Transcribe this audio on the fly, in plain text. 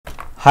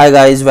Hi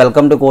guys,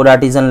 welcome to Code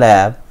Artisan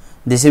Lab.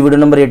 This is video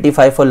number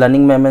 85 for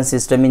learning management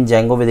system in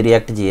Django with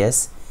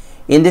ReactJs.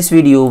 In this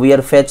video, we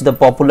are fetch the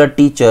popular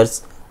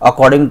teachers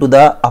according to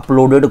the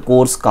uploaded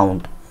course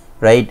count,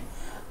 right?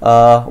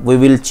 We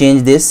will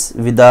change this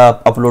with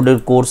the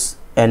uploaded course,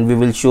 and we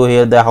will show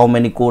here the how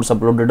many course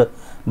uploaded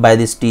by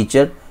this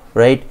teacher,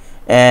 right?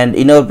 And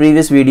in our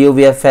previous video,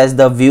 we have fetched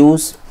the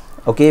views.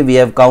 Okay, we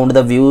have counted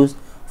the views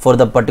for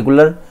the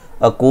particular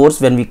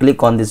course when we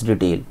click on this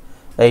detail,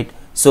 right?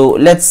 So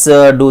let's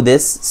do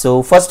this.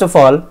 So first of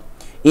all,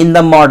 in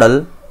the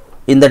model,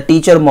 in the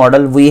teacher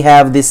model, we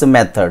have this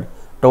method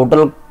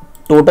total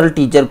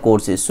teacher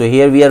courses. So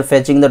here we are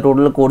fetching the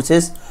total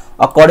courses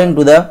according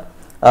to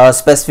the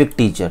specific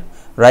teacher,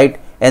 right?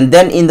 And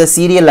then in the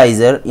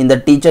serializer, in the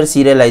teacher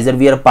serializer,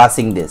 we are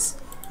passing this,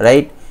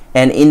 right?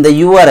 And in the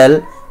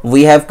URL,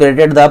 we have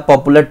created the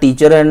popular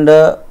teacher, and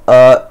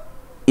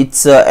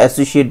it's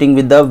associating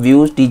with the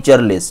views teacher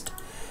list.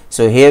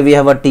 So here we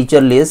have a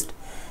teacher list,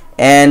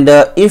 and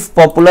if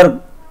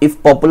popular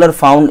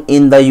found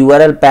in the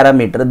URL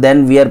parameter,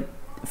 then we are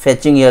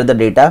fetching here the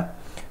data.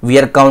 We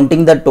are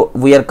counting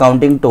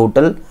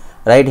total,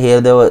 right?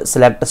 Here the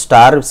select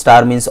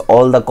star means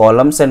all the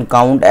columns, and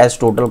count as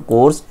total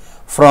course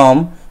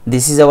from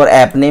this is our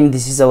app name,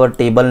 this is our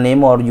table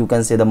name, or you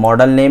can say the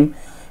model name.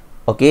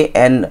 Okay,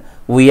 and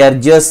we are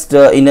just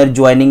inner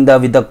joining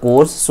with the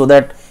course, so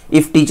that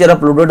if teacher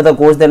uploaded the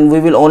course, then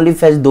we will only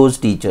fetch those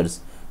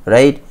teachers,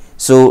 right?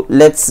 So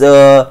let's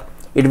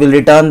it will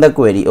return the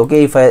query.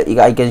 Okay, if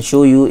I can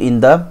show you in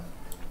the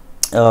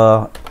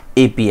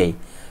API.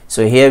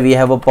 So here we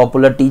have a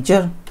popular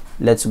teacher.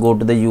 Let's go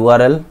to the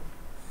URL.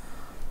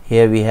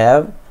 Here we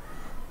have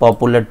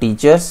popular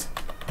teachers,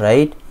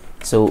 right?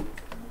 So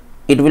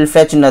it will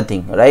fetch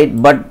nothing, right?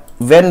 But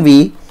when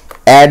we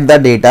add the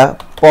data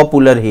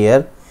popular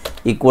here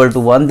equal to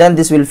 1, then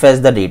this will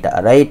fetch the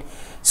data, right?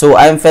 So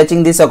I am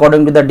fetching this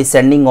according to the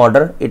descending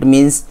order. It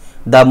means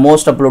the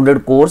most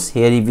uploaded course.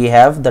 Here we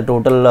have the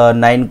total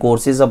 9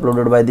 courses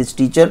uploaded by this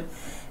teacher,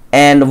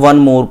 and 1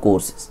 more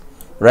courses,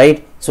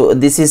 right? So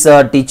this is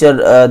a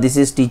teacher, this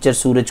is teacher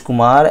Suraj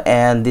Kumar,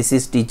 and this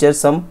is teacher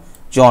some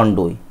John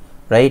Doe,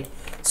 right?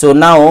 So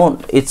now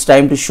it's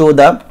time to show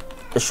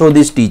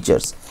these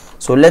teachers.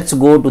 So let's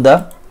go to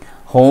the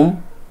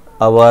home,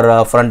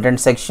 our front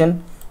end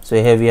section.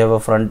 So here we have a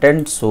front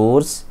end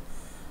source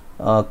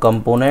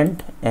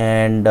component,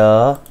 and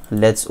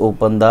let's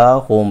open the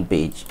home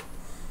page.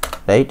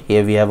 Right,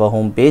 here we have a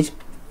home page.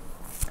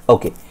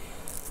 Okay,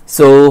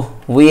 so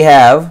we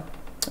have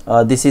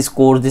this is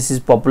course, this is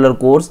popular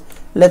course.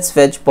 Let's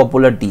fetch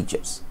popular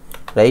teachers,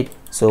 right?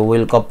 So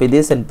we'll copy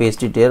this and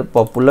paste it here,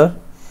 popular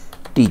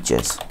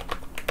teachers,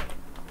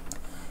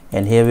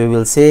 and here we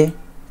will say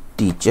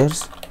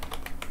teachers,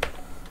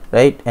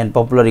 right? And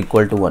popular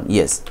equal to 1,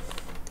 yes.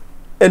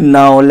 And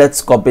now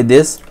let's copy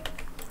this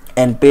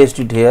and paste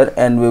it here,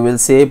 and we will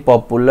say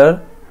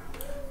popular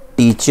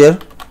teacher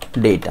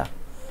data,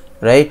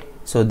 right?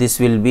 So this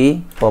will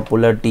be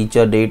popular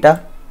teacher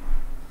data.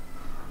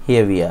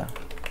 Here we are,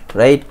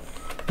 right?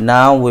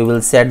 Now we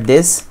will set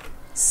this,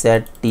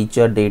 set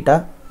teacher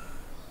data,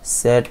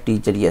 set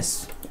teacher,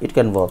 yes, it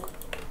can work.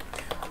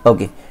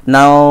 Okay,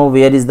 now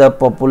where is the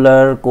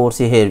popular course?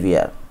 Here we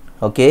are.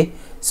 Okay,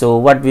 so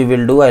what we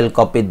will do, I will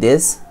copy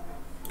this,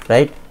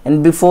 right?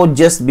 And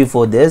just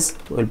before this,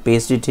 we'll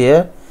paste it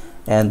here,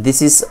 and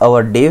this is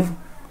our div,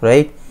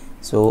 right?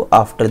 So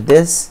after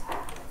this,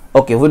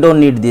 okay, we don't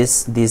need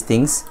these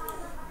things.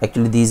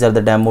 Actually these are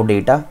the demo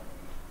data,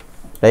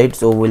 right?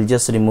 So we'll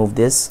just remove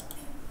this.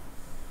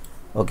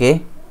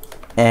 Okay,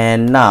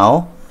 and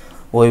now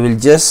we will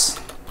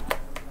just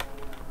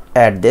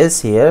add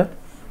this here.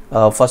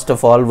 First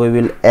of all, we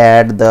will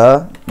add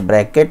the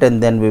bracket,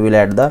 and then we will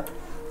add the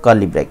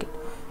curly bracket,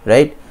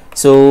 right?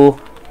 So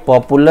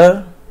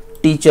popular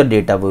teacher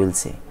data, we will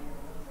say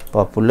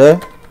popular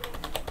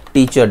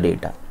teacher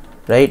data,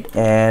 right?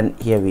 And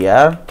here we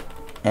are,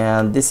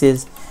 and this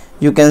is,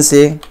 you can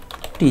say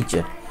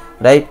teacher,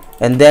 right?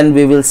 And then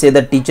we will say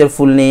the teacher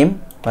full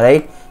name,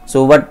 right?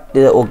 So what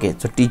okay,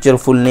 so teacher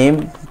full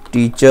name,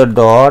 teacher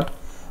dot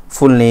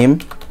full name,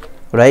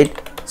 right?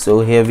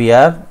 So here we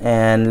are,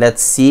 and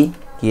let's see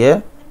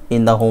here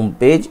in the home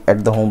page.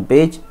 At the home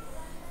page,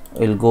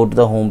 we'll go to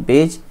the home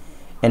page,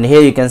 and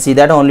here you can see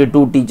that only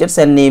 2 teachers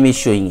and name is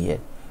showing here,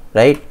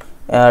 right?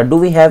 Do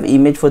we have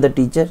image for the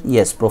teacher?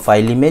 Yes,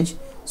 profile image.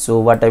 So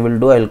what I will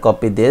do, I will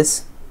copy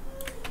this,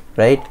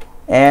 right,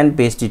 and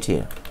paste it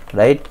here,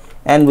 right?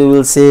 And we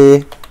will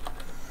say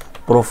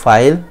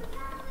profile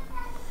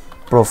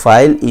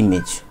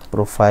image,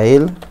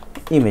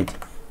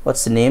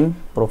 what's the name?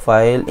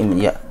 Profile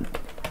image, yeah,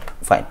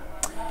 fine.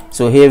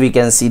 So here we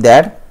can see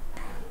that,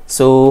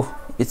 so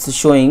it's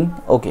showing,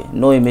 okay,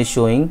 no image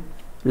showing.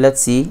 Let's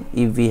see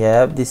if we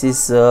have, this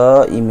is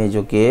image.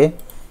 Okay,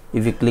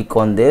 if we click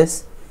on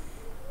this,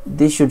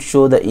 this should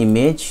show the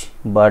image,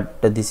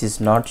 but this is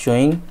not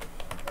showing.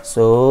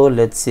 So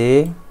let's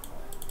say,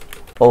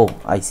 oh,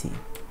 I see,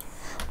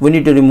 we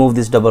need to remove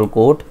this double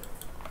quote.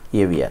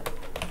 Here we are,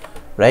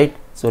 right?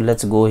 So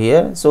let's go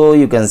here, so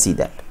you can see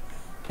that,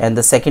 and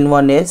the second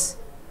one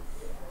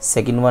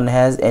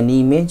has any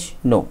image?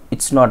 No,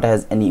 it's not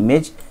has any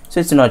image, so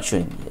it's not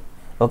showing here.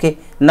 Okay,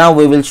 now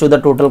we will show the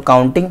total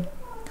counting.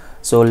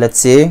 So let's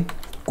say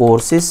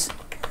courses,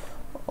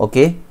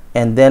 okay,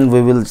 and then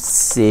we will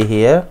say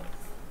here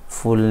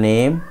full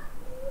name.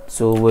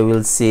 So we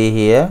will say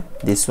here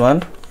this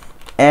one,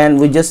 and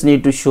we just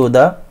need to show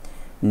the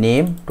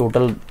name,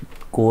 total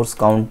course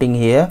counting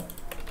here.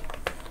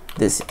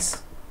 This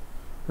is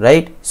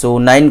right. So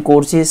 9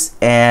 courses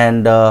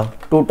and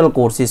total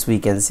courses, we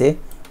can say,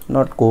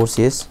 not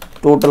courses,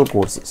 total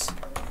courses.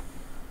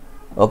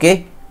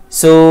 Okay,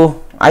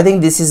 so I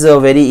think this is a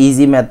very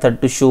easy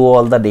method to show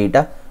all the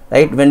data,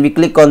 right? When we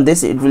click on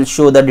this, it will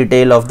show the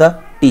detail of the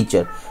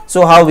teacher.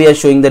 So how we are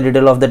showing the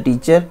detail of the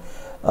teacher?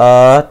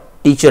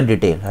 Teacher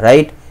detail,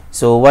 right?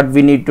 So what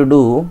we need to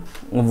do,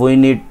 we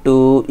need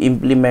to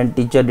implement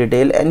teacher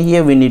detail, and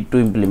here we need to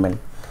implement,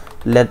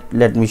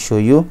 let me show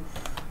you.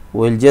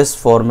 We'll just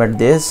format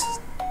this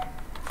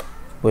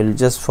with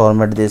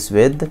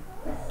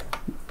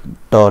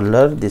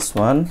 $ this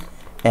one,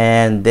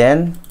 and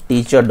then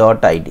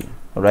teacher.id,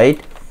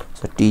 right?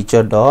 So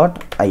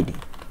teacher.id.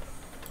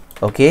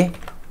 okay,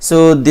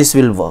 so this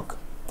will work.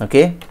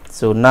 Okay,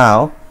 so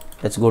now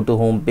let's go to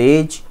home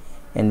page,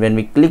 and when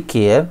we click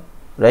here,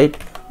 right,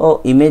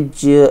 oh,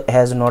 image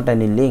has not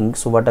any link.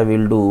 So what I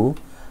will do,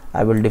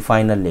 I will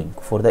define a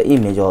link for the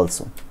image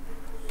also,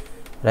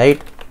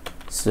 right?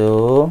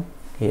 So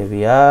here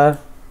we are,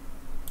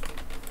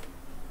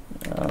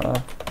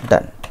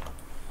 done.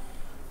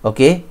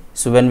 Okay,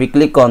 so when we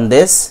click on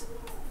this,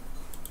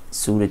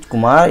 Suraj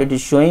Kumar, it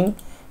is showing.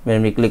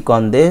 When we click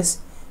on this,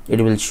 it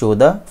will show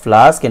the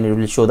Flask, and it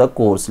will show the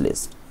course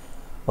list.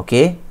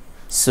 Okay,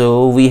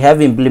 so we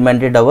have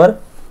implemented our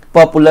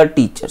popular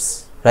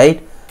teachers,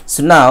 right?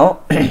 So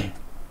now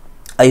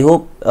I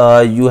hope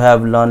you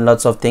have learned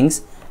lots of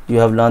things. You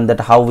have learned that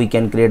how we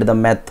can create the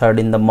method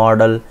in the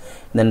model,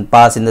 then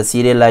pass in the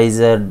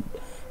serializer,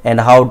 and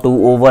how to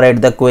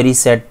override the query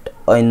set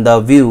in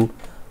the view.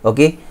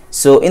 Okay,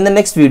 so in the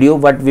next video,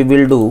 what we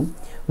will do,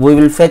 we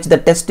will fetch the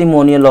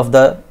testimonial of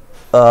the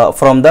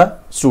from the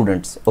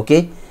students.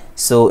 Okay,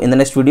 so in the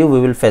next video we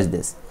will fetch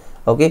this.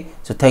 Okay,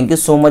 so thank you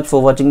so much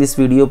for watching this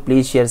video.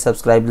 Please share,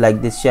 subscribe,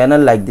 like this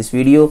channel, like this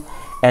video,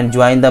 and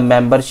join the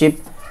membership.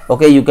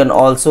 Okay, you can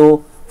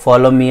also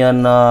follow me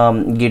on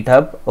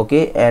GitHub.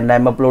 Okay, and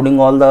I'm uploading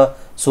all the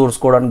source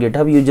code on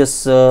GitHub.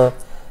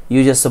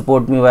 You just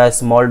support me via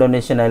small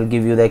donation. I'll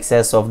give you the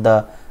access of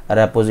the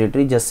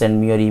repository. Just send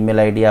me your email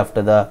ID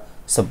after the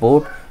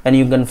support, and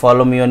you can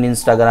follow me on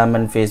Instagram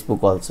and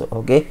Facebook also.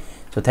 Okay,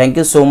 so thank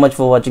you so much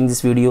for watching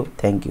this video.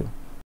 Thank you.